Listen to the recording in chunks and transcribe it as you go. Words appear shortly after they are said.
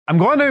I'm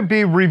going to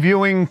be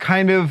reviewing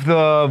kind of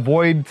the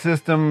void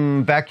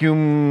system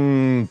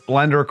vacuum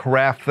blender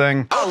carafe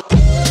thing.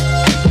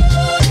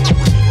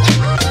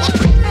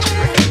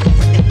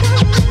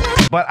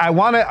 But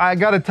I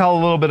gotta tell a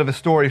little bit of a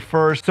story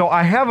first. So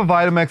I have a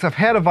Vitamix.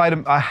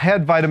 I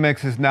had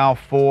Vitamixes now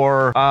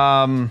for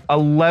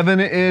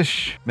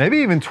 11-ish, maybe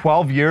even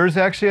 12 years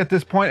actually at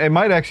this point. It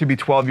might actually be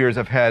 12 years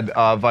I've had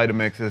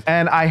Vitamixes.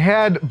 And I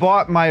had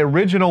bought my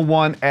original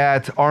one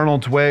at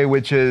Arnold's Way,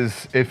 which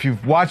is, if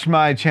you've watched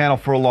my channel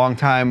for a long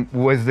time,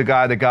 was the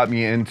guy that got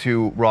me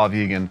into raw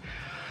vegan.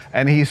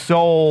 And he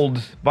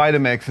sold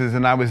Vitamixes,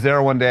 and I was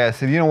there one day. I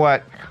said, you know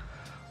what?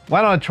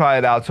 Why don't I try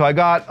it out? So I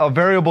got a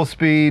variable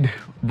speed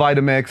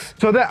Vitamix.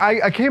 So that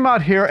I came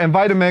out here, and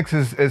Vitamix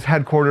is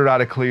headquartered out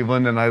of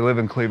Cleveland, and I live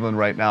in Cleveland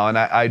right now. And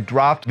I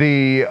dropped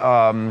the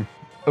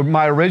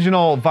my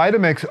original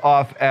Vitamix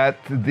off at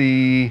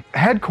the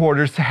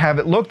headquarters to have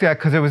it looked at,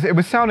 because it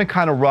was sounding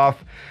kind of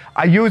rough.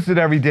 I used it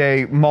every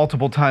day,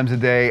 multiple times a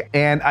day,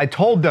 and I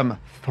told them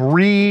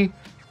three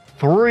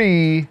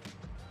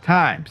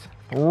times.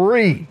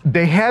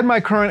 They had my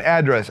current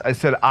address. I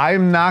said,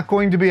 I'm not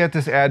going to be at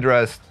this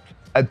address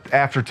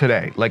after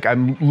today. Like,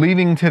 I'm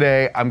leaving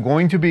today. I'm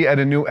going to be at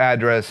a new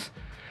address.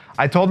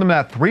 I told them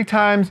that 3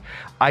 times.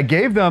 I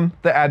gave them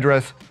the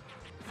address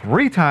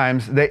 3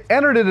 times. They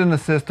entered it in the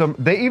system.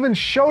 They even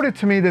showed it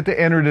to me that they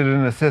entered it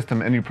in the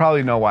system, and you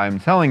probably know why I'm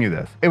telling you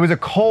this. It was a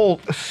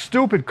cold,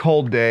 stupid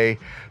cold day.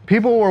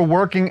 People were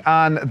working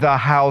on the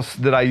house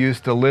that I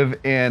used to live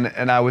in,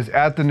 and I was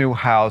at the new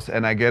house,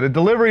 and I get a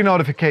delivery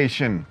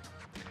notification.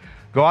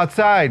 Go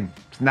outside.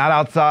 It's not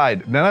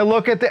outside. Then I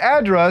look at the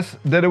address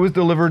that it was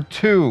delivered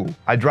to.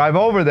 I drive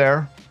over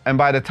there, and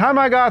by the time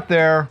I got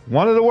there,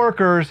 one of the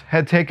workers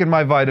had taken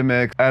my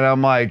Vitamix, and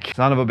I'm like,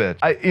 son of a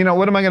bitch. You know,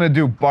 what am I gonna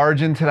do?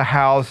 Barge into the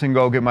house and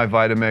go get my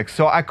Vitamix?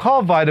 So I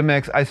called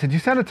Vitamix. I said, you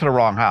sent it to the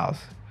wrong house.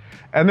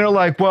 And they're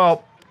like,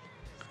 well,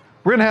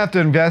 we're gonna have to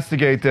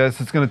investigate this.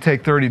 It's gonna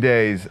take 30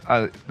 days.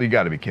 You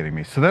gotta be kidding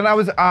me. So then I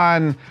was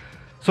on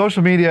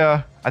social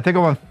media, I think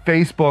I'm on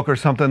Facebook or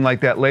something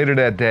like that later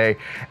that day,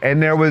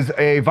 and there was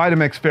a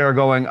Vitamix fair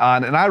going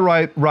on, and I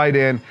write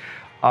in,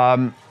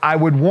 I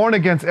would warn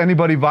against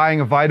anybody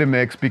buying a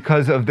Vitamix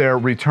because of their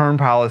return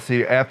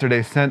policy after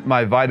they sent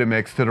my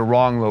Vitamix to the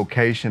wrong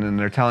location, and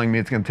they're telling me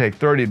it's gonna take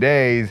 30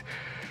 days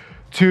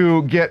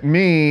to get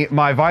me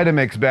my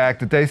Vitamix back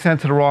that they sent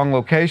to the wrong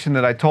location,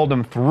 that I told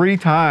them 3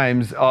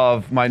 times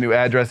of my new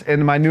address,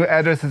 and my new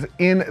address is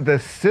in the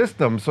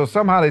system, so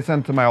somehow they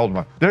sent it to my old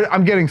one.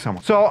 I'm getting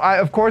someone. So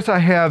of course I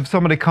have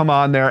somebody come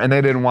on there, and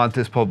they didn't want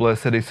this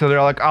publicity, so they're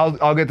like,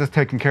 I'll get this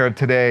taken care of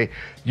today.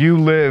 You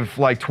live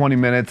like 20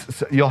 minutes,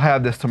 so you'll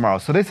have this tomorrow.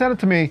 So they sent it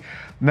to me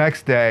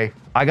next day.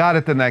 I got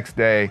it the next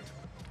day.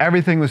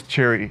 Everything was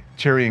cheery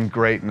and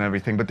great and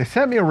everything, but they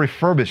sent me a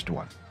refurbished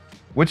one,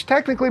 which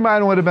technically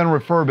mine would have been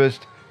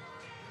refurbished.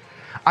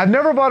 I've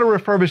never bought a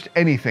refurbished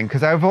anything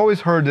because I've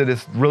always heard that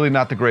it's really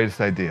not the greatest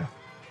idea.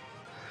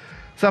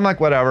 So I'm like,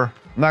 whatever,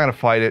 I'm not gonna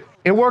fight it.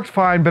 It worked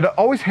fine, but it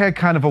always had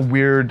kind of a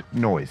weird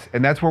noise,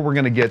 and that's what we're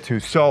gonna get to.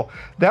 So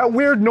that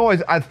weird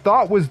noise I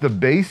thought was the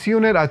base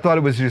unit. I thought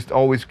it was just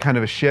always kind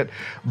of a shit,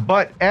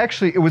 but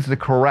actually it was the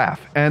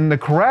carafe. And the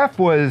carafe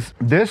was,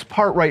 this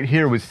part right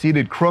here was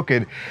seated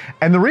crooked.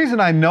 And the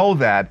reason I know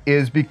that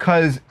is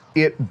because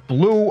it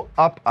blew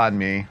up on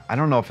me. I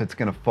don't know if it's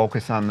gonna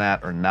focus on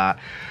that or not,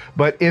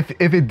 but if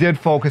it did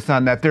focus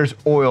on that, there's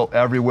oil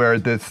everywhere.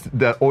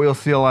 The oil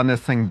seal on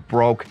this thing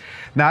broke.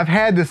 Now I've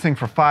had this thing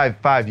for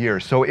five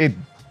years, so it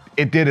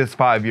did its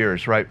 5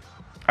 years, right?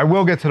 I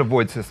will get to the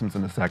void systems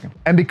in a second.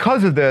 And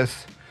because of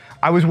this,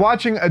 I was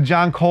watching a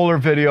John Kohler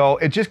video.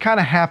 It just kind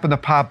of happened to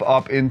pop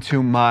up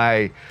into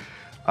my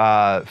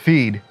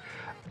feed,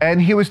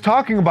 and he was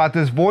talking about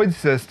this void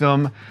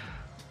system.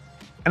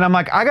 And I'm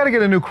like, I gotta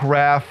get a new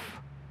carafe.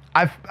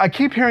 I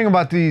keep hearing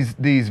about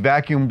these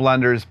vacuum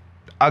blenders.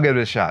 I'll give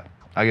it a shot.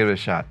 I'll give it a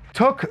shot.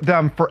 Took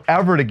them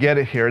forever to get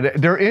it here.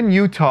 They're in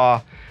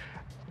Utah.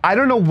 I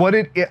don't know what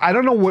I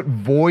don't know what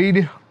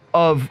void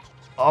of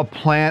a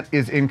plant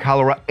is in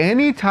Colorado.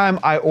 Anytime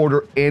I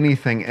order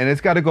anything and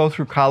it's gotta go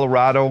through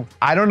Colorado,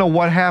 I don't know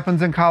what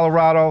happens in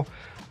Colorado.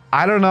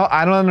 I don't know,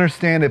 I don't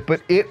understand it,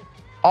 but it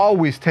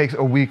always takes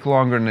a week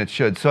longer than it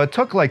should. So it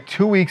took like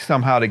 2 weeks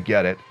somehow to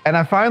get it. And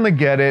I finally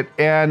get it,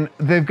 and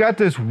they've got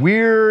this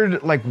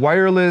weird like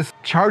wireless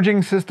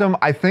charging system.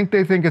 I think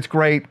they think it's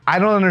great. I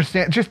don't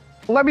understand. Just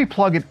let me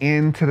plug it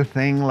into the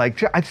thing.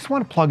 Like, I just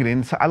want to plug it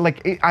in. So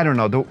I don't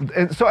know.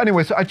 So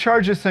anyway, so I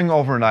charged this thing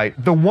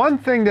overnight. The one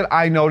thing that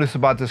I noticed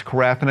about this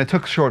carafe, and I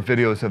took short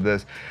videos of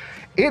this,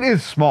 it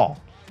is small.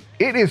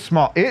 It is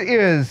small.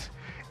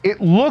 It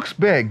looks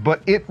big,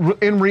 but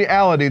in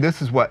reality,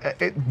 this is what,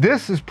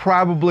 this is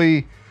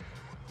probably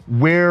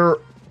where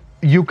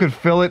you could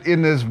fill it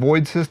in this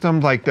void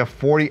system, like the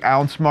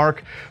 40-ounce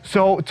mark.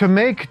 So to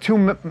make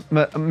 2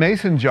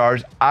 mason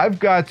jars, I've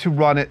got to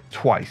run it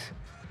twice,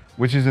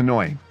 which is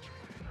annoying.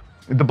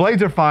 The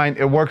blades are fine,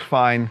 it works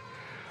fine,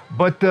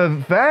 but the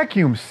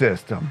vacuum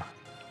system,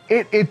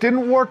 It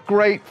didn't work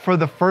great for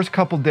the first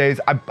couple days.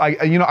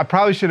 I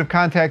probably should have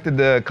contacted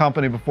the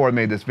company before I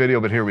made this video,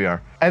 but here we are.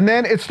 And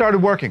then it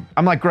started working.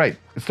 I'm like, great,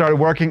 it started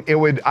working.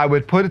 I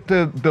would put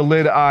the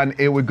lid on,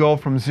 it would go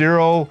from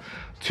 0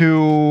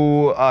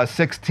 to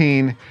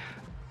 16,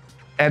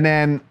 and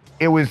then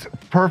it was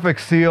perfect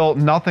seal,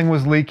 nothing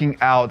was leaking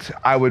out.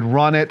 I would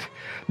run it.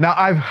 Now,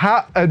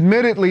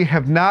 admittedly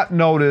have not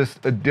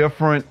noticed a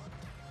different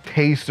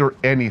taste or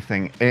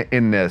anything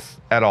in this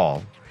at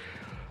all.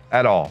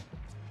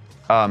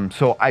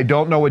 So I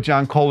don't know what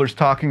John Kohler's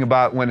talking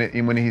about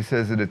when he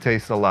says that it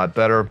tastes a lot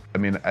better. I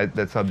mean,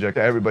 that's subject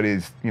to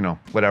everybody's,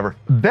 whatever.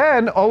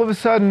 Then all of a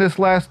sudden, this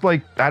last,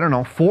 like, I don't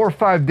know, 4 or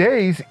 5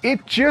 days,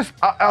 it just,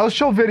 I'll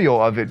show video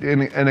of it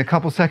in a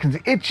couple seconds.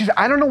 It just,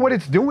 I don't know what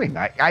it's doing.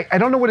 I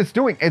don't know what it's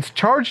doing. It's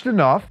charged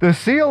enough. The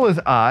seal is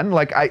on,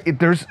 like,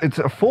 it's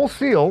a full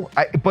seal,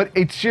 but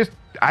it's just,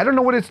 I don't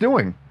know what it's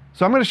doing.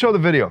 So I'm gonna show the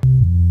video.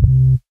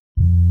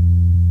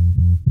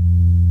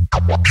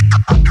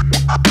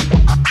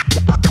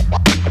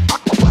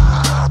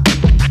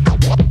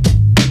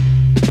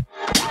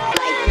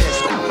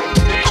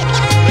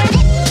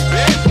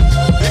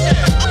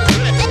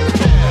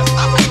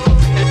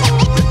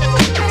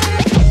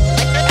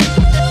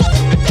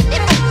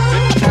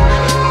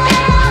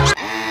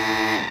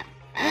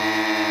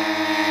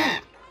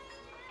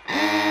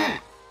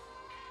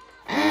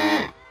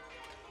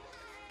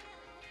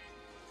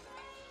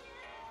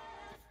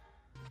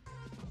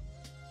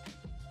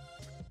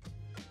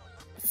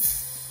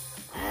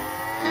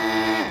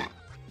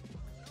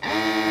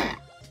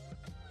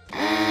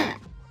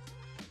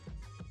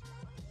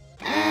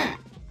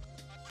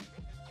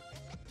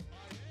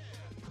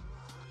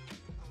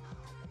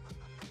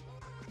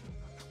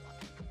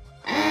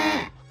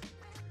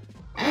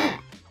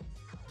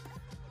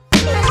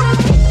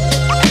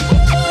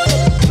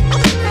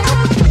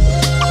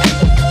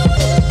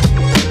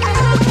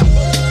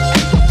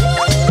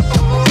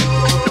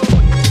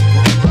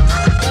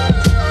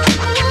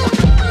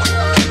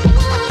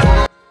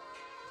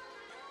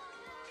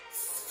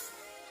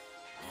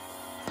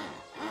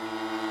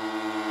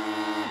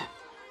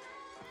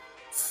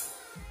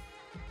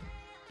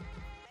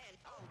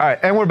 All right,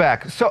 and we're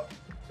back. So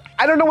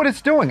I don't know what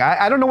it's doing.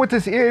 I don't know what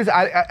this is.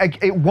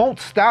 It won't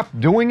stop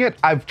doing it.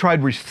 I've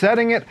tried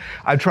resetting it.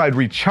 I've tried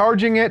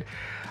recharging it.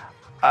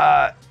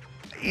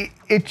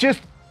 It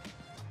just,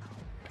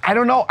 I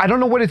don't know. I don't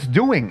know what it's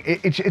doing.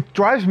 It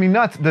drives me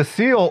nuts. The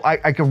seal,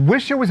 I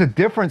wish there was a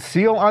different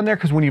seal on there,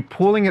 because when you're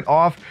pulling it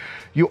off,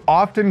 you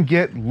often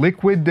get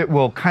liquid that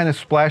will kind of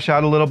splash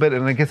out a little bit,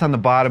 and it gets on the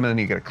bottom, and then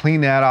you got to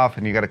clean that off,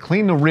 and you got to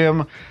clean the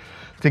rim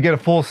to get a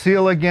full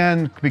seal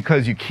again,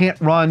 because you can't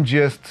run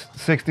just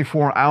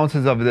 64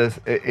 ounces of this.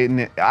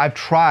 I've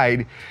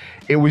tried,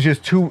 it was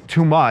just too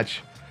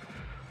much.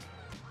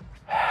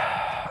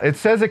 It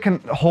says it can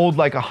hold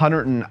like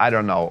 100 and I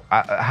don't know,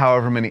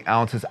 however many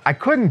ounces. I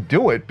couldn't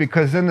do it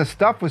because then the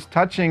stuff was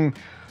touching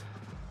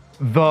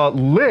the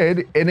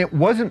lid and it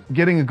wasn't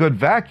getting a good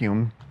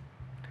vacuum.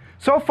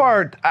 So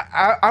far,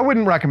 I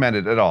wouldn't recommend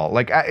it at all.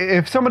 Like,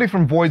 if somebody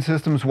from Void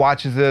Systems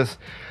watches this,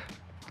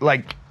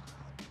 like,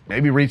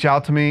 maybe reach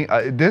out to me.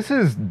 I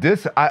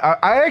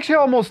actually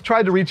almost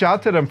tried to reach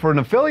out to them for an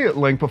affiliate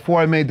link before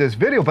I made this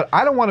video, but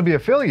I don't want to be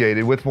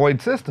affiliated with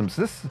Void Systems.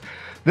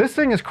 This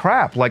thing is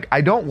crap. Like,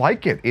 I don't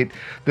like it.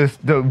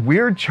 The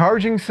weird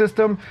charging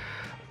system,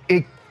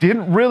 it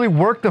didn't really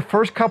work the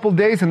first couple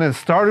days and then it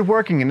started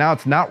working and now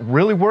it's not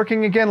really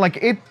working again. Like,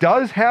 it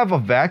does have a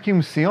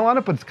vacuum seal on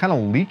it, but it's kind of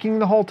leaking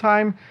the whole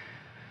time.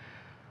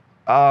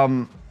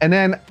 And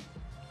then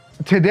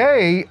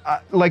today,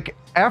 like,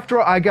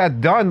 after I got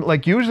done,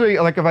 like, usually,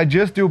 like, if I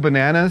just do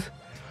bananas,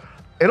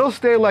 it'll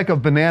stay like a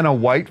banana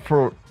white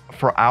for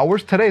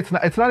hours. Today,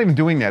 it's not even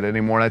doing that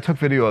anymore, and I took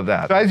video of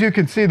that. So as you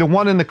can see, the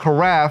one in the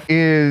carafe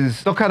is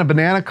still kind of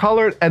banana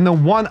colored, and the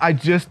one I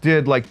just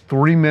did like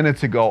 3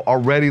 minutes ago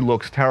already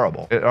looks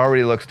terrible. It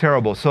already looks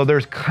terrible. So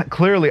there's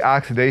clearly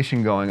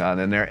oxidation going on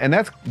in there, and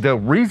that's the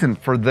reason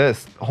for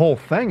this whole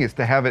thing, is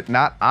to have it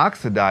not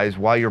oxidize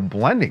while you're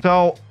blending.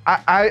 So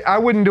I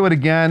wouldn't do it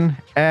again,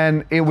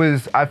 and it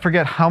was, I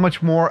forget how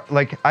much more,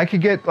 like, I could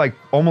get like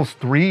almost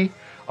 3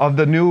 of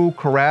the new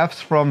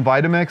carafes from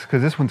Vitamix,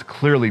 because this one's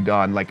clearly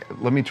done. Like,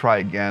 let me try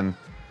again.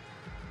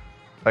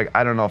 Like,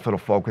 I don't know if it'll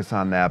focus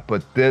on that,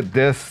 but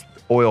this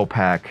oil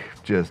pack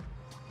just,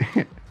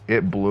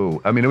 it blew.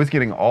 I mean, it was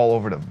getting all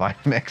over the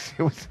Vitamix.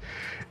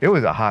 It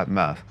was a hot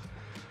mess.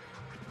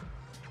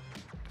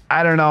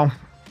 I don't know.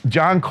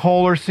 John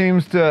Kohler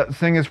seems to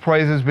sing his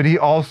praises, but he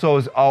also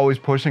is always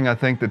pushing, I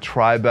think, the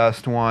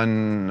Tri-Best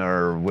one,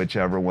 or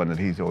whichever one that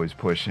he's always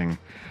pushing.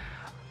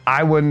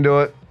 I wouldn't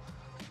do it.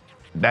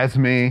 That's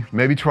me.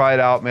 Maybe try it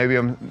out. Maybe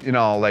I'm,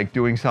 like,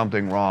 doing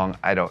something wrong.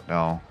 I don't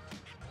know.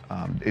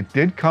 It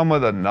did come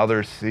with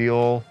another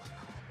seal.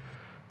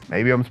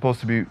 Maybe I'm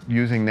supposed to be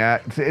using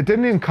that. It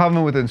didn't even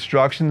come with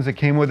instructions. It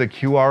came with a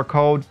QR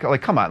code.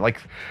 Like, come on.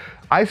 Like,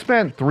 I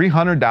spent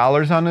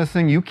 $300 on this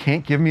thing. You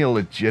can't give me a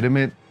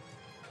legitimate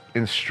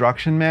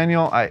instruction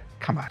manual?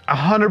 Come on.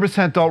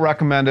 100% don't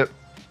recommend it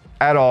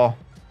at all.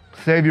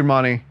 Save your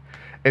money.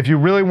 If you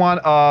really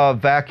want a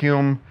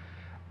vacuum,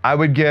 I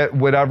would get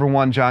whatever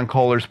one John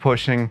Kohler's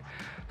pushing.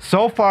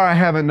 So far, I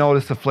haven't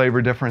noticed a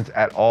flavor difference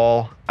at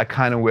all. I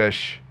kind of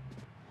wish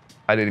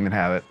I didn't even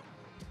have it.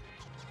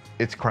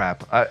 It's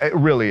crap. It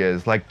really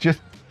is. Like,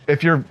 just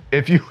if you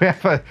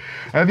have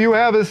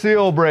a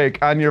seal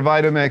break on your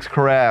Vitamix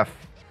carafe,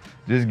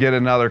 just get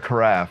another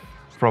carafe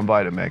from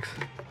Vitamix.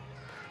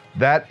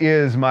 That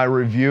is my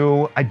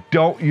review. I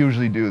don't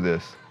usually do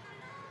this.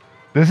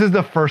 This is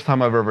the first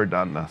time I've ever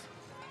done this.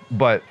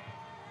 But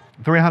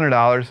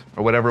 $300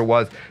 or whatever it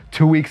was,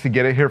 2 weeks to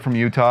get it here from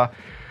Utah.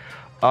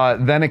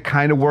 Then it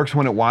kind of works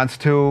when it wants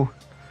to.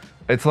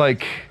 It's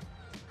like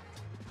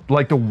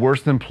the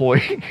worst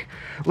employee.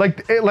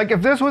 like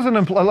if this was an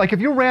employee, like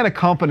if you ran a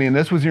company and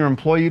this was your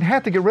employee, you'd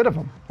have to get rid of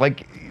them.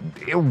 Like,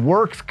 it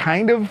works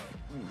kind of,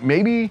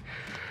 maybe,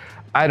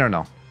 I don't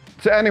know.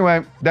 So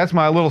anyway, that's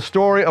my little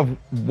story of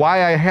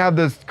why I have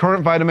this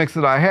current Vitamix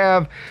that I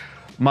have.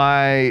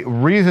 My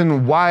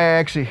reason why I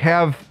actually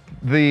have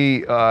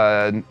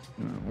the,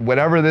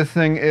 whatever this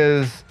thing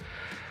is.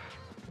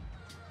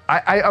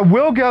 I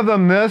will give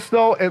them this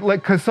though,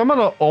 cause some of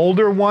the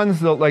older ones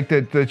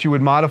that you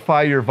would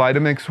modify your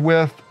Vitamix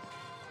with,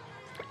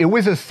 it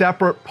was a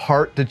separate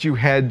part that you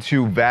had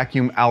to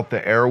vacuum out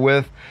the air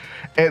with.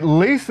 At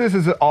least this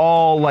is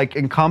all like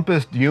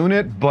encompassed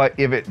unit, but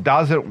if it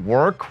doesn't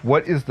work,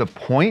 what is the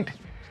point?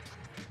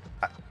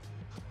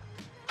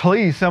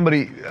 Please,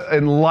 somebody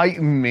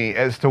enlighten me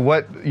as to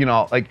what, you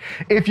know, like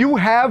if you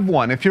have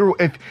one, if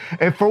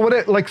for what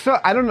it, like, so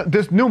I don't know,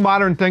 this new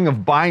modern thing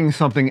of buying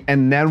something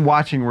and then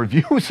watching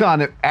reviews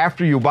on it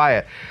after you buy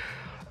it.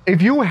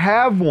 If you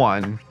have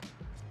one,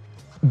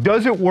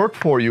 does it work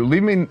for you?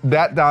 Leave me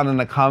that down in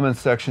the comments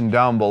section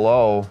down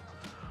below.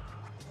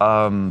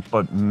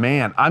 But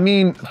man, I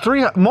mean,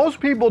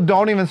 most people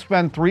don't even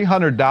spend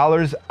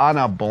 $300 on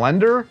a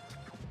blender.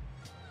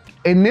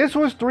 And this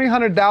was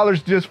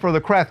 $300 just for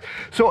the craft.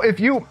 So if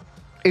you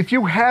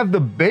have the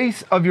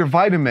base of your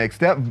Vitamix,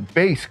 that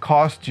base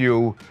costs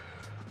you,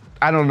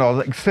 I don't know,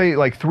 like say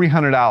like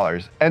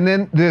 $300. And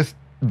then this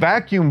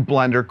vacuum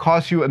blender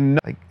costs you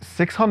like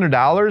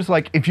 $600.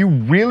 Like if you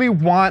really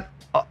want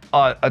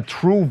a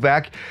true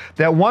vac,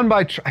 that one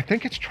by, I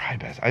think it's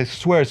Tribest. I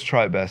swear it's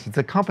Tribest. It's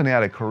a company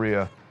out of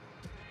Korea.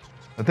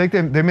 I think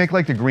they make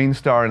like the Green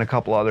Star and a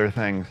couple other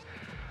things.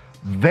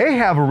 They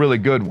have a really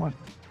good one.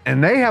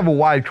 And they have a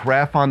wide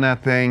carafe on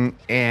that thing,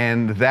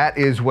 and that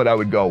is what I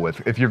would go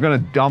with. If you're gonna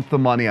dump the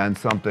money on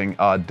something,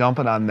 dump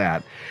it on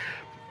that.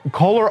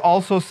 Kohler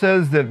also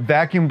says that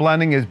vacuum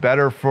blending is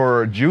better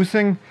for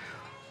juicing.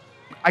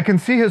 I can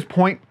see his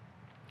point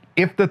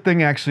if the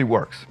thing actually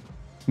works.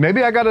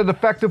 Maybe I got a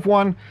defective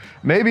one.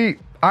 Maybe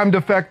I'm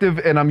defective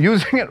and I'm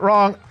using it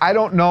wrong. I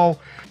don't know.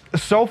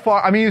 So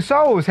far, I mean, you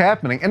saw what was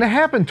happening, and it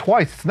happened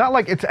twice. It's not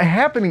like it's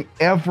happening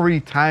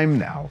every time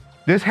now.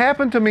 This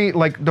happened to me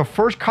like the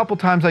first couple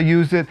times I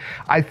used it.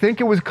 I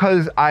think it was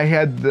because I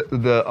had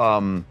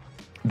the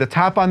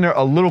top on there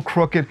a little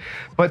crooked,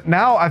 but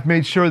now I've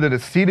made sure that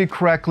it's seated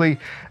correctly,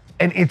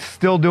 and it's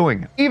still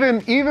doing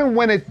it. Even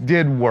when it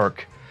did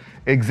work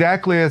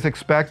exactly as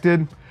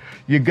expected,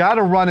 you got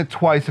to run it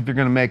twice if you're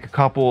going to make a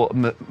couple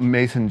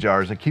mason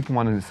jars. I keep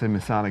wanting to say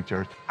Masonic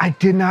jars. I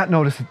did not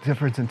notice a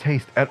difference in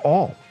taste at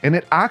all, and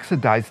it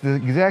oxidized the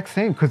exact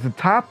same because the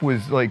top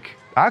was like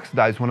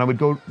oxidized when I would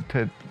go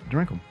to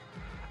drink them.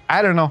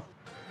 I don't know.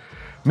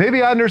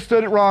 Maybe I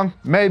understood it wrong.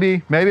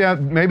 Maybe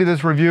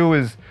this review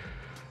is,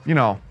 you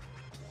know,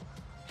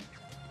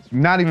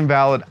 not even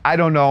valid. I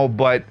don't know,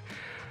 but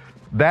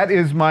that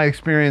is my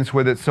experience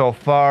with it so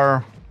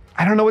far.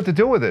 I don't know what to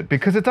do with it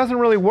because it doesn't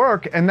really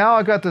work. And now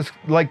I got this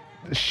like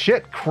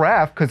shit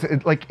carafe because this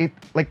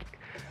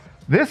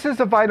is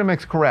a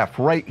Vitamix carafe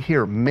right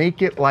here.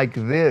 Make it like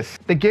this.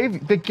 They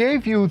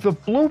gave you the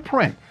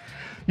blueprint.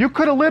 You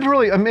could have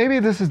literally, maybe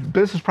this is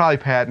probably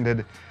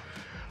patented.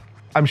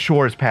 I'm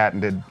sure it's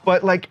patented,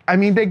 but like, I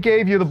mean, they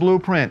gave you the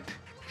blueprint.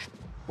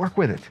 Work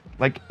with it.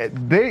 Like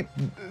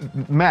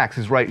Max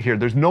is right here.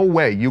 There's no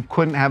way you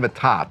couldn't have a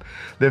top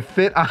that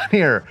fit on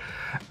here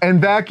and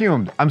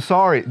vacuumed. I'm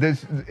sorry.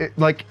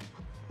 Like,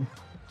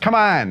 come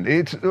on.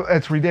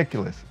 It's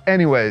ridiculous.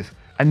 Anyways,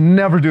 I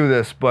never do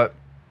this, but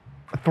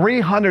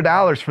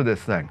 $300 for this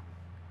thing.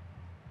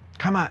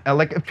 Come on.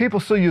 Like, if people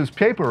still use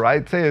paper,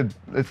 I'd say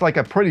it's like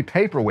a pretty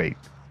paperweight.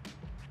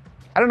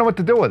 I don't know what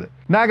to do with it.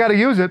 Now I got to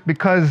use it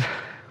because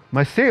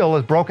my seal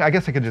is broke. I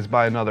guess I could just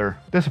buy another.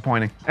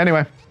 Disappointing.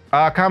 Anyway,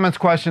 comments,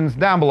 questions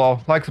down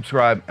below. Like,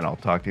 subscribe, and I'll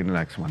talk to you in the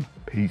next one.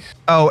 Peace.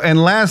 Oh,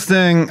 and last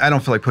thing, I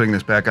don't feel like putting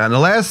this back on. The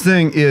last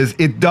thing is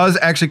it does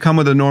actually come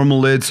with a normal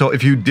lid. So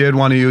if you did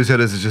want to use it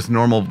as just a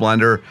normal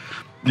blender,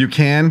 you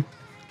can.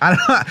 I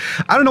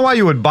don't know why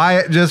you would buy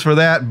it just for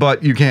that,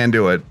 but you can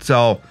do it.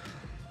 So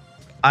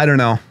I don't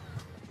know.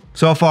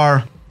 So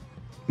far,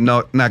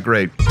 no, not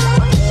great.